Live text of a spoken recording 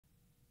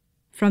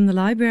From the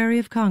Library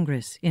of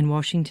Congress in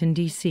Washington,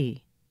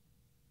 D.C.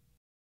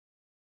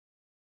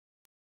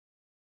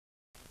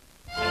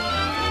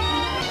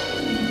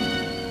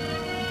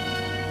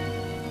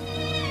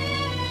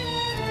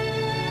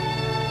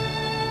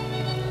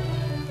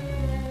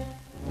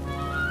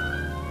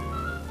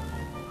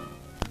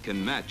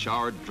 Can match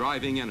our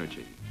driving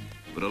energy.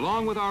 But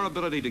along with our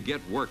ability to get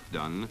work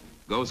done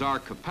goes our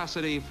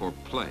capacity for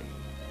play.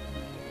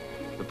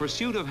 The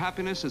pursuit of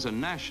happiness is a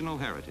national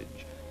heritage,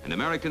 and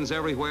Americans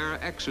everywhere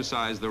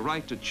exercise the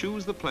right to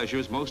choose the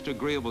pleasures most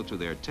agreeable to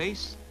their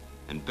tastes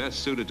and best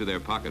suited to their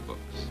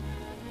pocketbooks.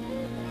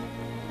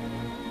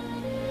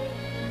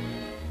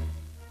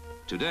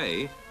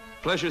 Today,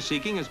 pleasure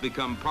seeking has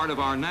become part of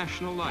our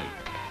national life,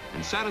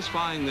 and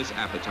satisfying this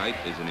appetite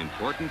is an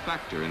important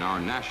factor in our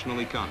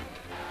national economy.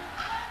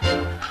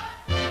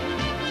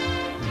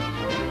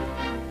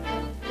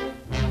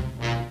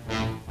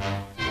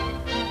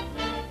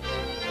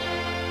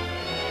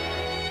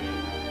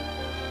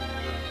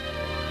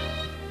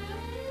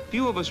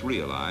 Few of us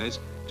realize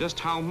just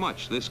how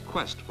much this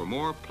quest for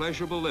more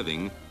pleasurable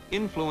living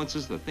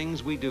influences the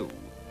things we do.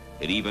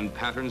 It even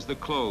patterns the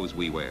clothes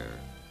we wear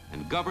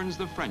and governs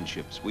the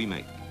friendships we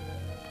make.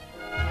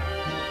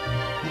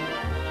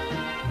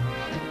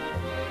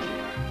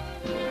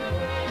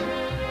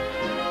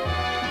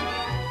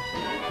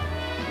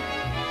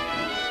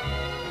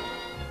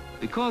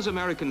 Because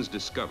Americans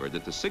discovered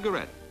that the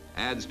cigarette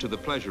adds to the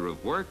pleasure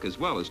of work as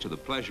well as to the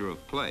pleasure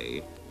of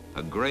play,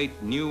 a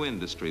great new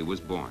industry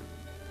was born.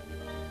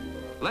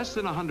 Less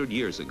than 100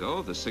 years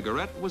ago, the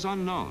cigarette was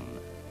unknown,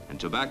 and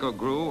tobacco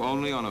grew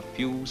only on a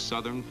few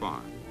southern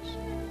farms.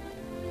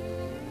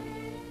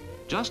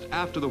 Just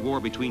after the war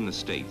between the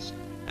states,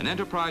 an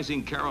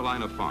enterprising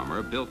Carolina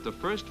farmer built the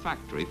first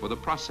factory for the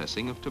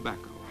processing of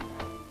tobacco.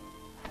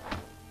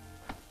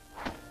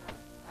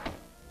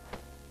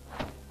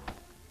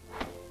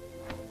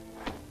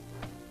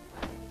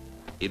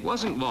 It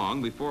wasn't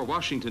long before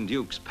Washington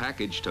Duke's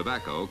packaged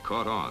tobacco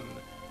caught on,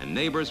 and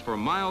neighbors for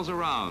miles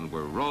around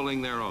were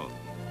rolling their own.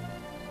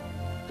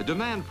 The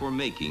demand for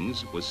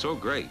makings was so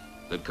great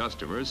that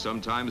customers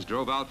sometimes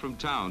drove out from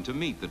town to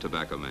meet the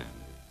tobacco man.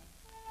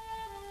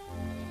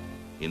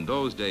 In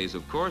those days,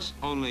 of course,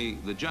 only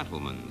the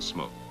gentleman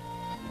smoked.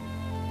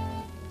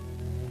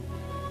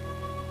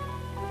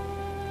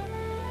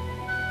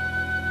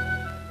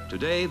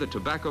 Today, the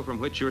tobacco from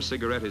which your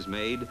cigarette is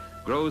made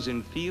grows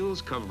in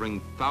fields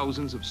covering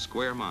thousands of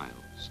square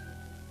miles.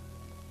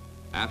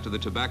 After the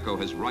tobacco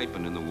has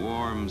ripened in the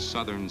warm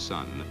southern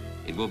sun,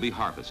 it will be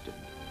harvested.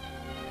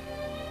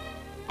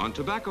 On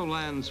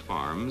tobaccoland's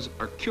farms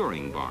are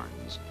curing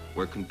barns,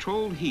 where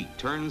controlled heat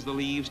turns the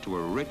leaves to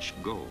a rich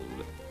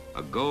gold,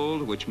 a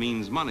gold which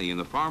means money in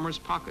the farmer's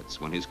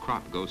pockets when his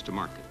crop goes to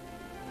market.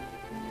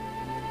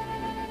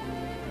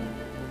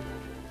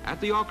 At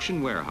the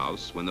auction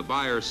warehouse, when the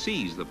buyer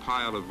sees the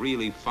pile of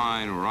really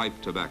fine, ripe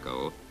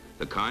tobacco,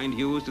 the kind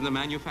used in the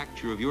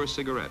manufacture of your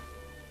cigarette,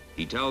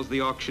 he tells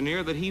the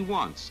auctioneer that he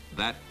wants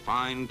that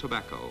fine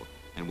tobacco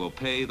and will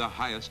pay the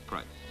highest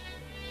price.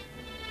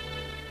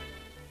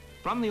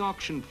 From the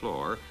auction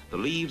floor, the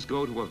leaves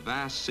go to a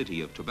vast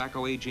city of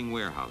tobacco aging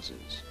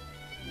warehouses.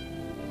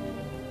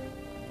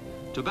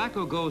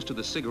 Tobacco goes to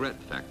the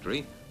cigarette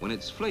factory when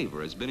its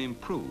flavor has been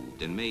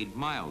improved and made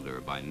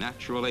milder by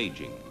natural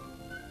aging.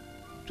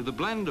 To the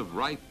blend of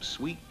ripe,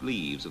 sweet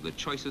leaves of the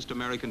choicest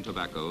American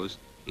tobaccos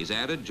is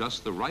added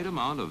just the right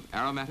amount of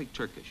aromatic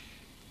Turkish.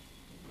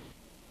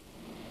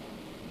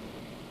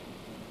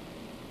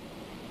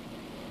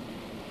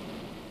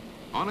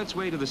 On its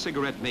way to the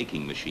cigarette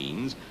making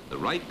machines, the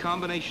right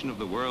combination of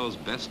the world's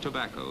best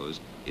tobaccos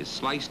is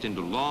sliced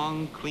into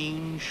long,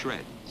 clean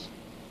shreds.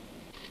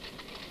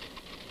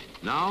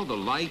 Now the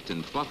light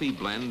and fluffy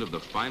blend of the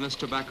finest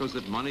tobaccos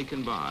that money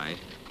can buy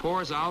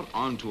pours out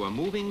onto a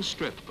moving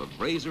strip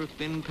of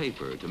razor-thin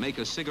paper to make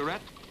a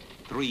cigarette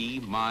 3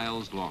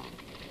 miles long.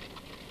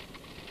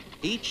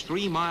 Each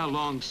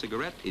 3-mile-long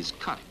cigarette is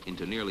cut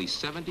into nearly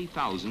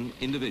 70,000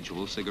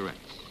 individual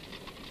cigarettes.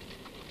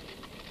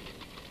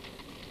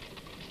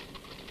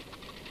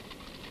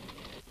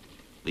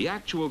 The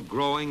actual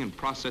growing and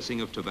processing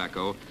of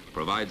tobacco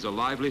provides a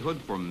livelihood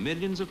for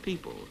millions of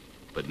people,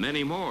 but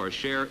many more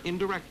share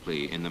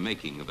indirectly in the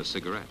making of a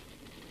cigarette.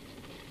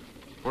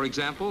 For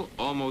example,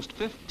 almost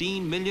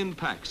 15 million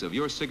packs of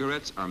your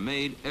cigarettes are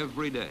made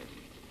every day.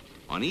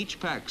 On each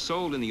pack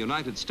sold in the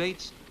United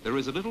States, there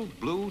is a little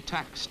blue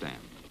tax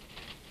stamp.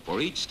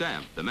 For each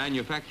stamp, the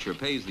manufacturer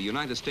pays the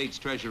United States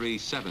Treasury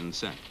 7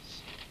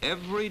 cents.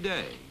 Every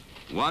day,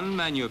 one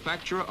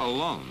manufacturer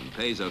alone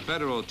pays a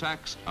federal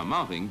tax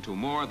amounting to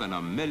more than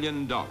 $1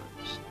 million.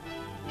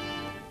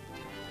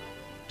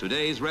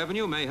 Today's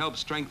revenue may help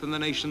strengthen the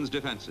nation's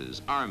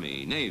defenses,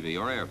 Army, Navy,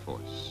 or Air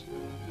Force.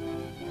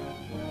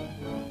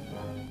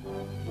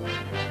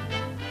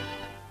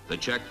 The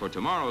check for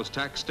tomorrow's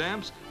tax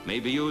stamps may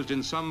be used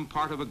in some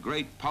part of a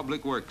great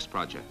public works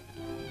project.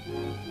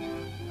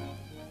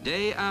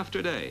 Day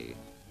after day,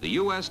 the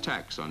U.S.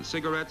 tax on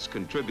cigarettes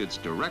contributes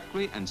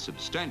directly and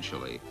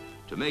substantially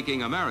to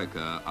making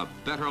America a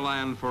better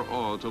land for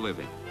all to live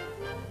in.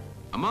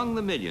 Among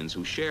the millions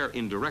who share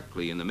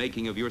indirectly in the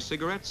making of your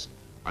cigarettes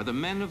are the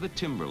men of the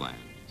timberlands.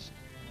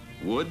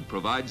 Wood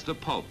provides the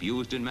pulp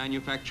used in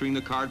manufacturing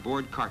the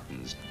cardboard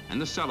cartons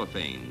and the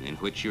cellophane in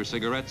which your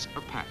cigarettes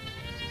are packed.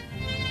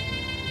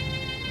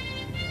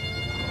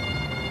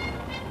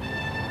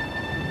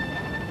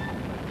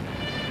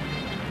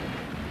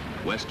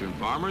 Western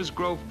farmers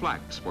grow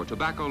flax for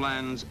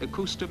Tobaccoland's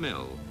Augusta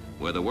mill,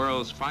 where the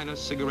world's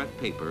finest cigarette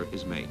paper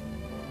is made.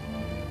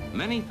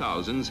 Many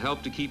thousands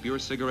help to keep your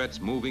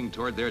cigarettes moving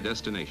toward their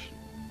destination.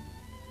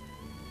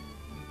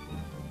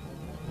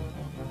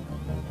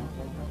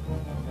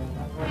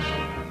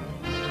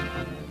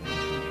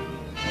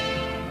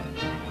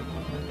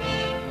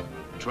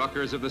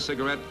 Truckers of the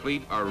cigarette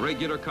fleet are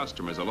regular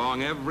customers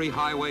along every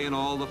highway in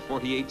all the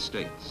 48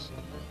 states.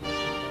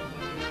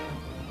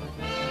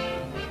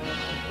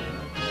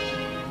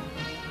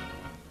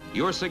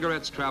 Your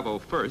cigarettes travel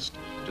first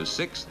to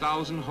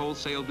 6,000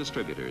 wholesale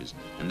distributors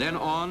and then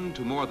on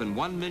to more than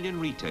 1 million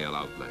retail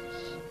outlets.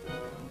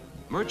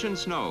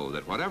 Merchants know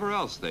that whatever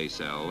else they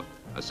sell,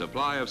 a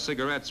supply of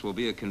cigarettes will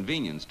be a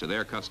convenience to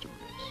their customers.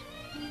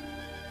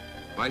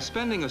 By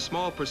spending a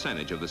small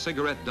percentage of the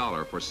cigarette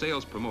dollar for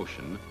sales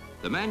promotion,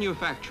 the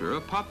manufacturer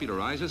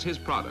popularizes his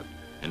product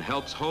and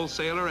helps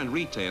wholesaler and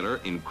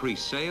retailer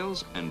increase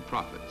sales and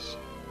profits.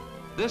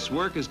 This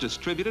work is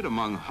distributed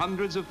among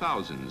hundreds of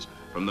thousands,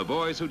 from the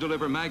boys who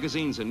deliver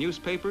magazines and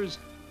newspapers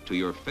to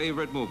your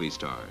favorite movie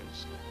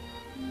stars.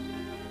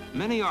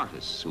 Many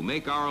artists who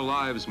make our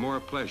lives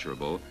more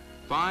pleasurable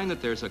find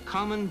that there's a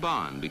common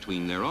bond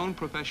between their own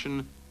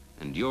profession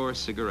and your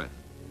cigarette.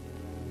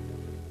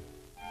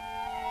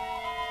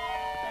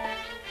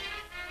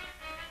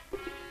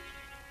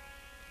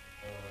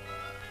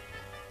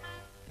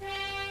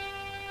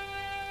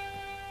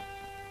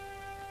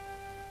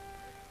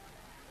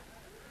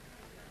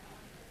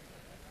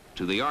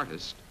 To the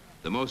artist,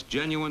 the most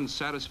genuine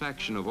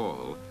satisfaction of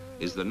all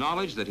is the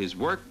knowledge that his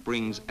work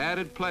brings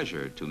added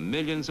pleasure to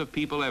millions of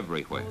people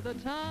everywhere. The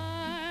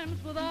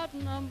times without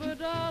number,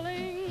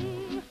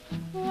 darling,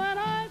 when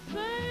I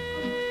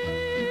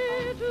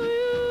say to you,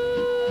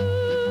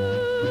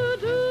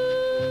 do you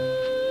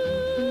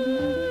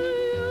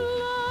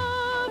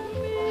love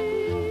me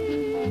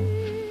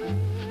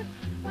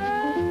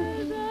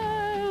as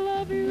I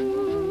love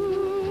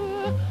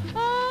you?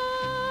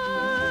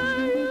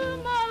 Are you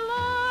my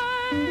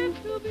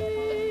life to be?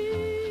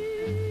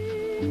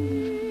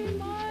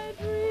 My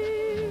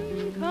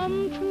dream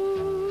come true?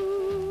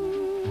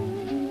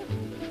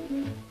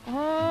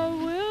 Or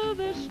will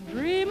this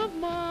dream of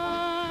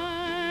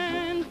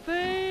mine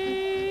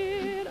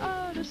fade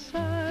out of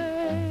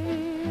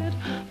sight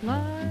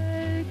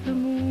like the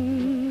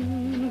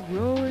moon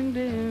growing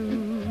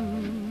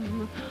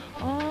dim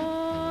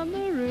on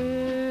the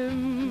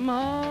rim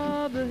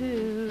of the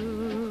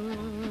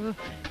hill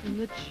in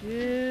the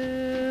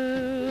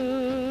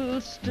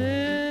chill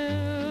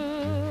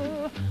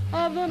still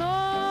of the night,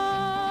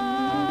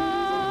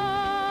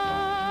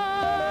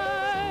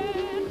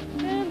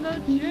 in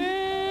the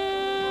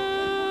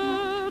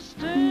chill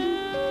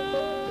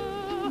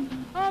still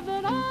of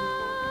the night.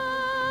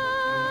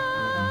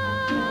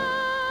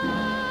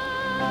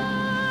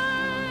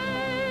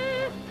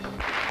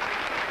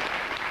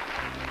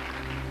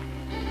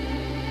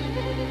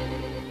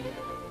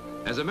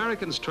 As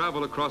Americans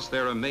travel across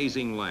their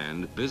amazing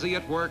land, busy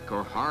at work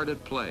or hard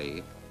at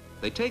play,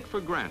 they take for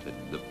granted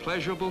the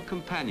pleasurable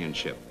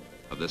companionship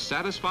of the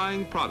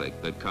satisfying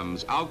product that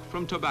comes out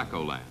from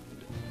Tobaccoland.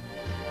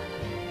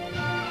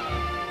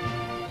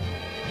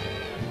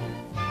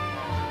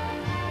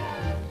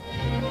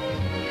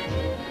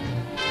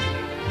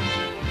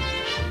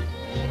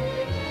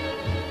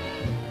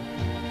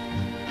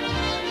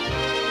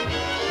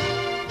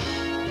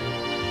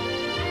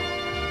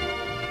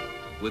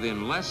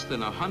 Within less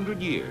than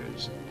 100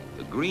 years,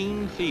 the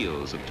green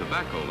fields of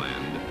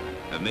Tobaccoland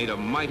have made a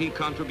mighty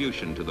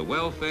contribution to the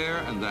welfare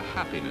and the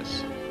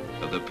happiness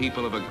of the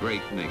people of a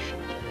great nation.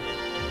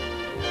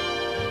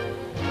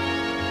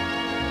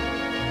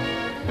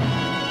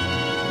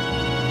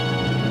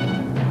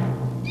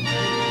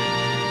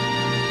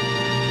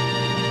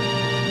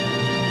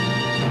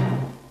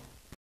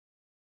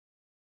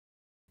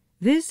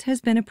 This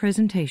has been a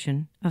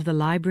presentation of the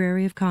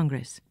Library of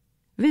Congress.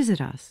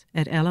 Visit us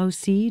at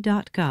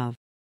loc.gov.